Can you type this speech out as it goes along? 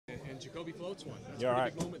Jacoby floats one. That's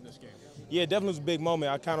a big moment in this game. Yeah, definitely was a big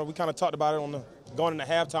moment. We kind of talked about it on going into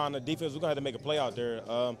halftime. The defense, we're going to have to make a play out there.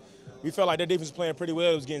 We felt like their defense was playing pretty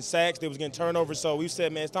well. It was getting sacks. They was getting turnovers. So we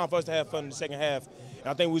said, man, it's time for us to have fun in the second half. And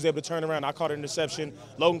I think we was able to turn around. I caught an interception.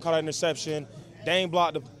 Logan caught an interception. Dane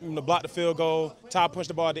blocked the field goal. Ty punched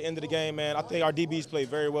the ball at the end of the game, man. I think our DBs played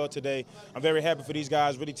very well today. I'm very happy for these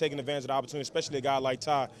guys really taking advantage of the opportunity, especially a guy like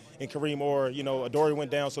Ty and Kareem Orr. Adoree went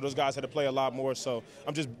down, so those guys had to play a lot more. So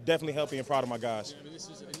I'm just definitely happy and proud of my guys. Yeah, I mean, this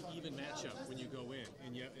is an even matchup when you go in,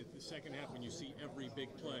 and yet in the second half when you see every big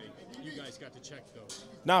play, you guys got to check those.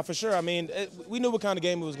 Nah, for sure. I mean, we knew what kind of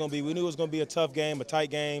game it was going to be. We knew it was going to be a tough game, a tight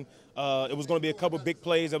game. It was going to be a couple big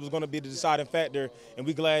plays that was going to be the deciding factor, and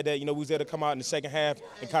we're glad that we was able to come out in the second half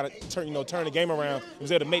and kind of turn the game around. We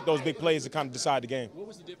was able to make those big plays to kind of decide the game. What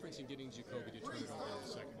was the difference in getting Jacoby to turn it over in the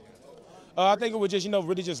second half? I think it was just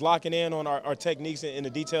really just locking in on our techniques and the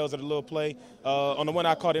details of the little play. On the one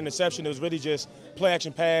I caught interception, it was really just play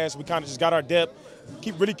action pass. We kind of just got our depth,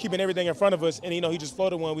 keeping everything in front of us, and he just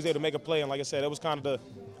floated one. We was able to make a play, and like I said, it was kind of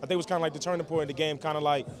I think it was kind of like the turning point in the game, kind of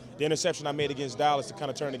like the interception I made against Dallas to kind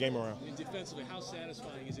of turn the game around. And defensively, how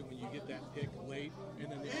satisfying is it when you get that pick late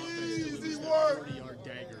and then the offense delivers that 40-yard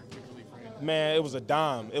dagger quickly for him? Man, it was a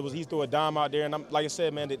dime. He threw a dime out there, and like I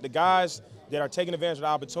said, man, the guys that are taking advantage of the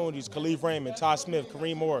opportunities, Khalif Raymond, Ty Smith,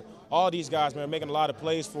 Kareem Orr, all these guys, man, are making a lot of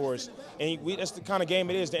plays for us. And that's the kind of game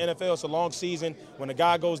it is. The NFL, it's a long season. When a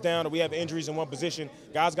guy goes down or we have injuries in one position,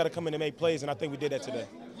 guys got to come in and make plays, and I think we did that today.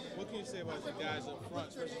 What can you say about the guys up front,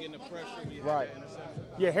 especially getting the pressure when you right. have that interception?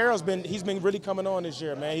 Yeah, Harold's been really coming on this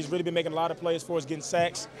year, man. He's really been making a lot of plays for us, getting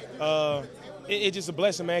sacks. It's just a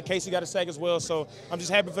blessing, man. Casey got a sack as well, so I'm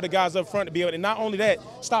just happy for the guys up front to be able to, and not only that,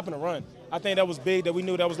 stopping the run. I think that was big, that we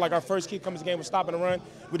knew that was like our first key coming to the game was stopping the run.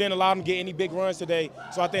 We didn't allow them to get any big runs today,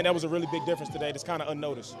 so I think that was a really big difference today that's kind of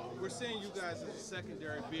unnoticed. We're seeing you guys as a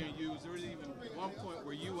secondary being used. There was even one point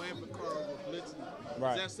where you and McCarr were blitzing.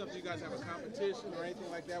 Right. Is that something you guys have a competition or anything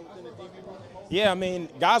like that within the DB room? Yeah, I mean,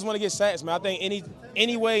 guys want to get sacks, man. I think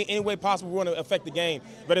any way possible we want to affect the game.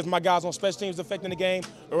 Whether it's my guys on special teams affecting the game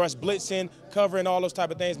or us blitzing, covering, all those type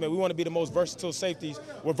of things, man. We want to be the most versatile safeties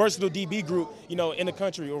or versatile DB group, in the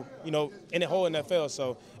country or, in the whole NFL.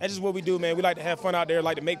 So that's just what we do, man. We like to have fun out there,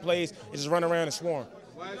 like to make plays and just run around and swarm.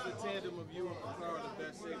 Why is the tandem of you and McCarr the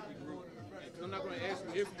best safety group? Because I'm not going to ask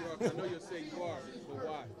you if you are, because I know you'll say you are, but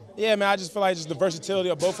why? Yeah, man, I just feel like just the versatility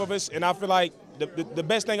of both of us, and I feel like the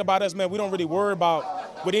best thing about us, man, we don't really worry about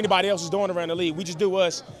what anybody else is doing around the league. We just do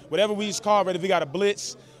us. Whatever we just call, whether we got to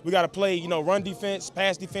blitz, we got to play, run defense,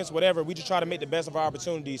 pass defense, whatever. We just try to make the best of our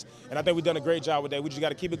opportunities, and I think we've done a great job with that. We just got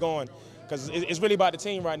to keep it going because it's really about the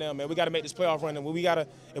team right now, man. We got to make this playoff run, and if we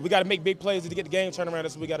got to make big plays to get the game turned around,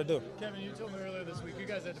 that's what we got to do. Kevin, you told me earlier this week you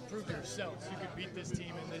guys had to prove to yourselves you could beat this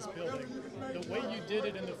team in this building. The way you did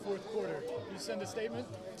it in the fourth quarter, you send a statement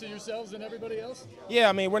to yourselves and everybody else? Yeah,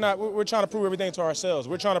 I mean, we're trying to prove everything to ourselves.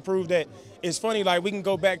 We're trying to prove that it's funny, like we can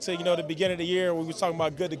go back to, the beginning of the year when we were talking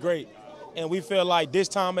about good to great. And we feel like this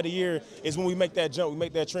time of the year is when we make that jump, we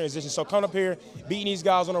make that transition. So coming up here, beating these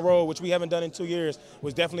guys on the road, which we haven't done in 2 years,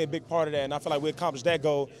 was definitely a big part of that. And I feel like we accomplished that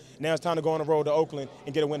goal. Now it's time to go on the road to Oakland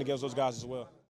and get a win against those guys as well.